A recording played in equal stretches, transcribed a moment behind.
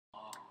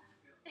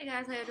Hey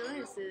guys, how you doing?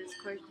 This is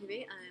Corey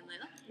TV. I'm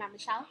Layla. And I'm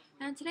Michelle.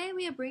 And today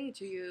we are bringing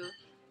to you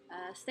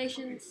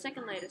Station's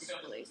second latest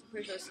release. I'm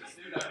pretty sure it's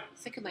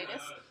Second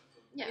latest?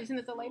 Yeah. Isn't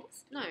it the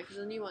latest? No, because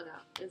there's a new one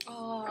out. It's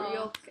Oh.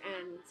 Ryok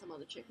and some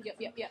other chick.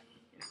 Yep.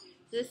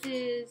 This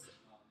is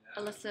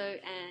Alesso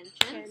and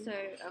Chen. Chen. So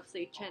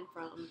obviously Chen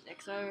from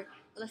EXO.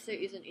 Alesso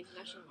is an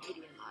international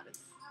EDM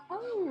artist.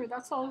 Oh,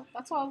 that's all.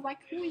 That's why I was like,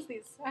 who is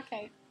this?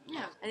 Okay.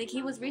 Yeah, I think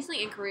he was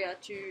recently in Korea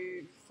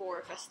for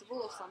a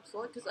festival of some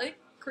sort, because I think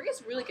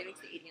Korea's really getting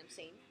to the EDM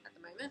scene at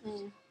the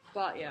moment.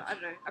 But yeah, I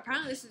don't know.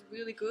 Apparently this is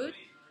really good.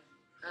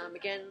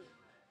 Again,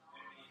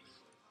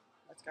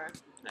 let's go.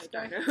 I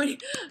don't know.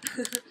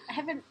 I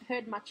haven't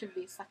heard much of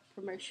this, like,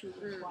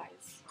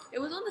 promotion-wise. It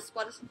was on the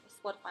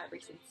Spotify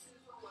recent.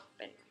 But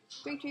anyway,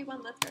 3, 2,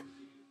 1, let's go.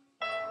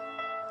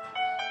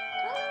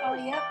 Oh,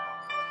 yep.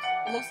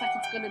 It looks like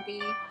it's gonna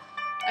be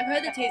I've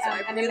heard the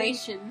teaser.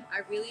 animation.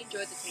 I really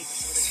enjoyed the teaser for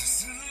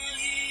this.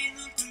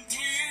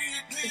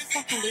 Is it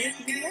like a lyric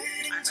video? I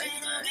hope so.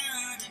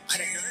 I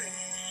don't know.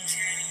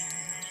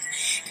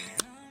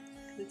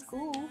 It's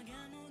cool.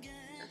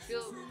 I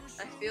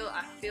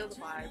feel the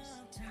vibes.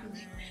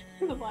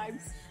 The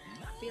vibes.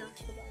 I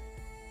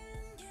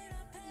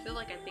feel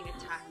like I'm being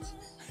attacked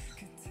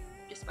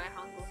just by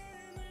hunger.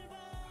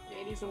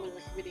 Yeah, it is a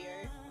lyric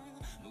video.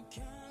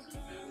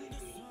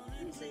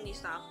 It's a new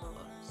style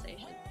for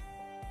Station.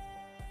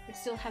 It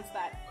still has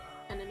that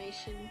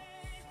animation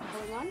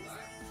going on.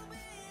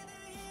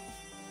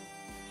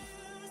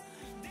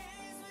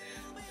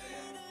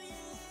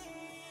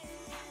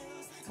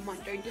 Come on,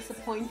 don't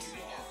disappoint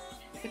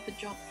with the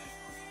drop.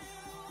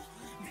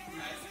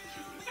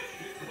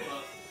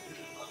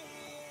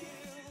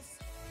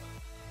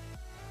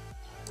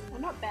 Well,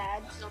 not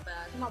bad. Not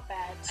bad. Not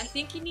bad. I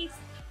think this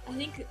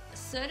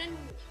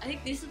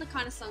is the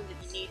kind of song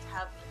that you need to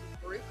have in a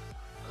group,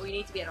 or you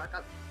need to be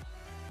at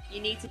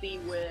you need to be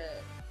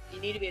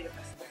at a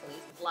festival for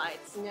these with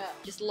lights. Yeah.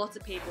 Just lots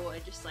of people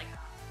and just like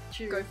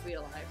True. go for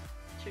your life.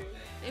 True.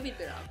 Maybe a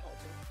bit of alcohol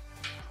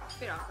too. A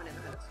bit of alcohol never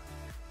hurts.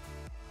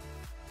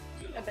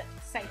 A bit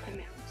safe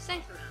amount.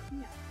 Safe amount.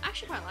 Yeah. I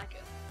actually quite like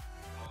it.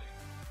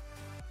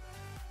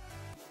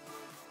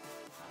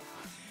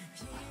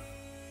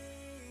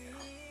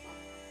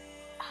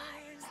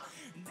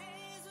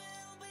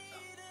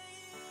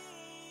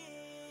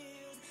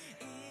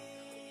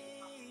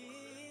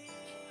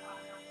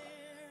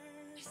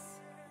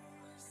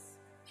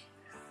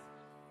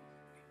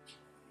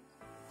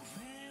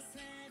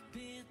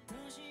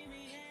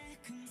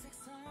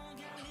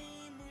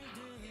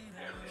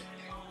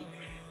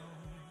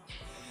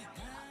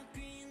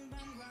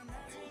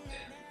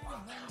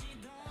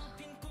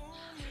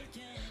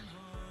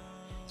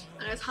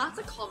 And it's hard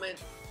to comment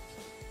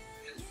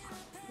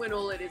when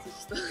all it is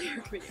just a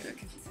lyric video.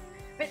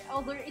 But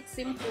although it's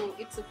simple,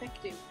 it's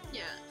effective.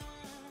 Yeah.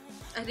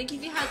 I think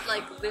if you had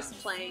like this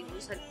playing, you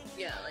just had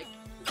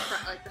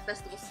like the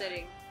festival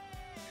setting,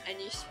 and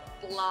you just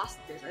blast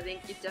this, I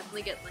think you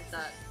definitely get like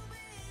that.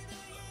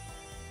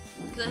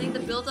 Because I think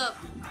the build up,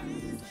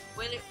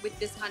 with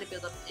this kind of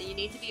build up, you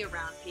need to be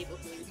around people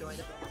who enjoy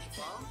the build up as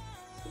well.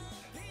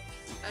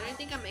 I don't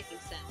think I'm making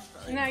sense,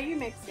 but like, No, you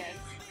make sense.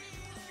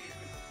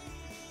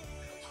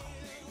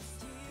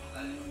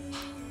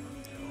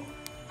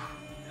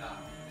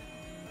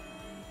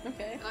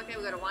 Okay. Okay,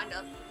 we gotta wind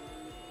up.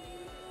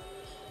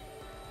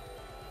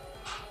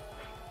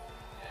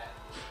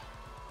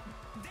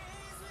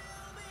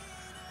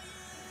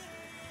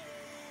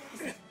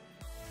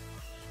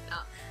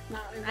 No,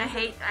 I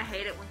hate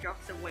it when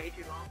drops are way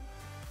too long.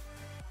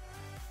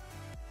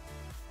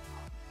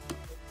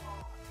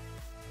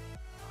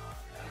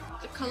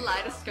 The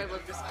kaleidoscope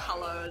of just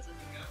colours and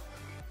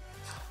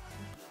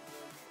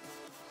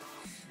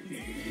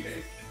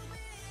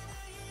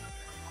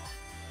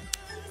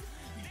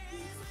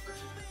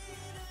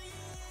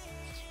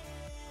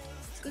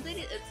it's good that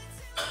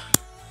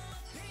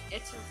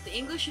it's the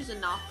English is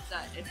enough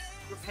that it's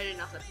repetitive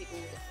enough that people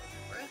will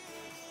remember it.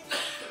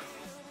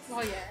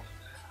 Oh yeah.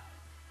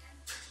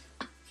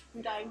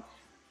 I'm dying.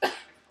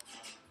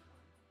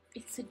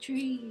 It's a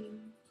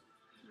dream.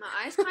 My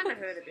eyes kind of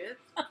hurt a bit.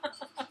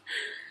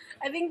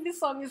 I think this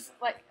song is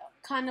like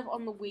kind of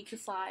on the weaker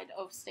side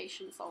of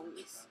Station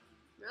songs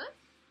Really?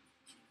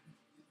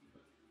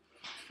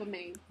 for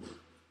me.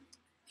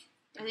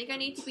 I think I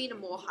need to be in a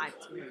more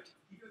hyped mood.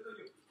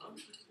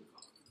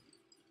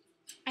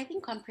 I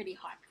think I'm pretty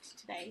hyped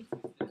today.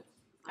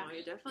 Oh,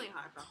 you're definitely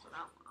hyped after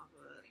that one.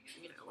 After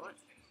the, you know what?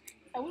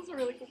 That was a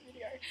really good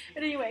video.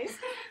 But anyways,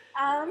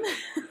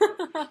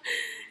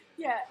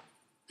 yeah,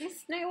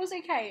 it was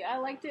okay. I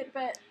liked it,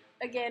 but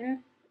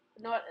again,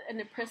 not an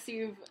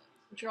impressive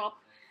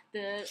drop.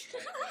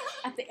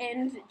 At the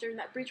end during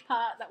that bridge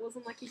part, that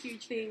wasn't like a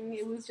huge thing.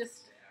 It was,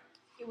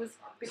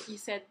 but you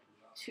said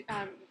too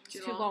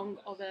long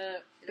of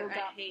a build up.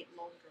 I hate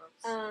long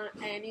drops.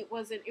 And it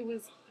was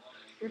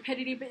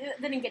repetitive, but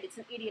then again, it's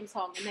an EDM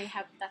song, and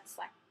that's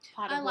like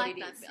part of what it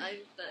is.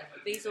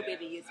 These will be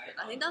the years bit.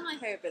 I think that's my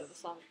favorite bit of the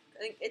song. I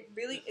think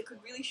it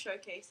could really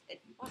showcase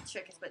it, not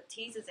showcase, but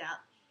teases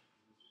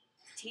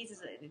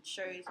teases it and it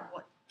shows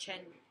what Chen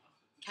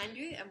can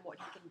do and what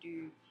he can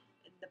do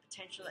and the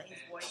potential that his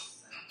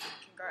voice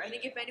can grow. I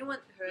think if anyone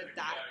heard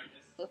that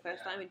for the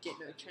first time and didn't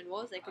know who Chen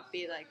was, they could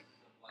be like,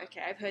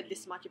 okay, I've heard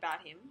this much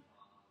about him.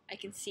 I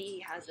can see he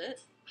has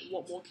it.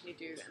 What more can he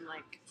do? And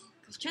like,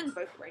 because Chen's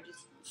vocal range is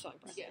so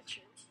impressive. Yeah,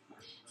 true.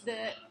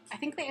 I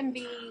think the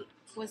MV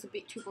was a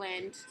bit too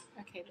bland.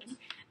 Okay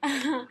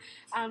then.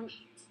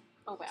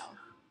 Oh well.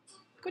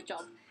 Good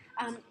job.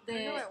 I don't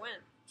know where it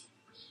went.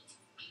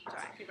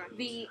 Sorry, keep going.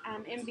 The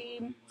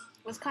MV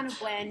was kind of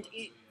bland.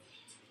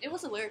 It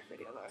was a lyric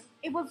video though.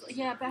 It was,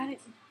 yeah, but I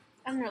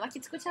don't know, like,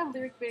 it's good to have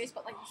lyric videos,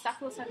 but like the stuff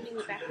that was happening in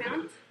the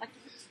background, like,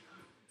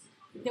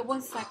 there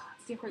was like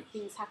different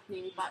things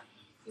happening, but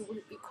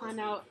it kind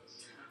of,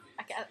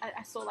 like,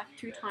 I saw like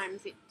 2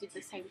 times it did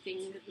the same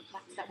thing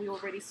that we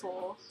already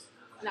saw,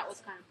 and that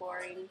was kind of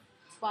boring.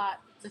 But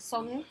the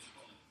song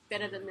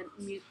better than the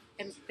MV.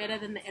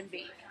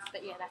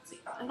 But yeah, that's it.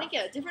 I think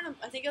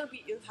I think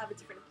you'll have a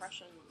different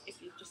impression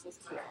if you just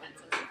listen to it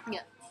once.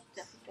 Yeah,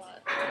 definitely.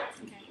 But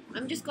Okay.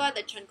 I'm just glad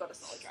that Chen got a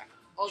solo track.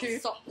 Or True.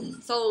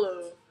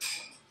 Solo.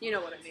 You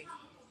know what I mean.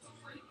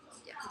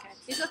 Yeah. Okay.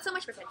 He's got so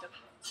much potential.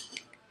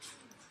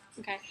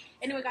 Okay.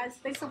 Anyway, guys,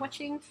 thanks for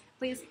watching.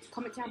 Please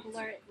comment down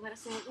below. Let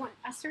us know what you want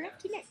us to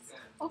react to next.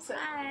 Also,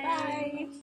 Bye. bye.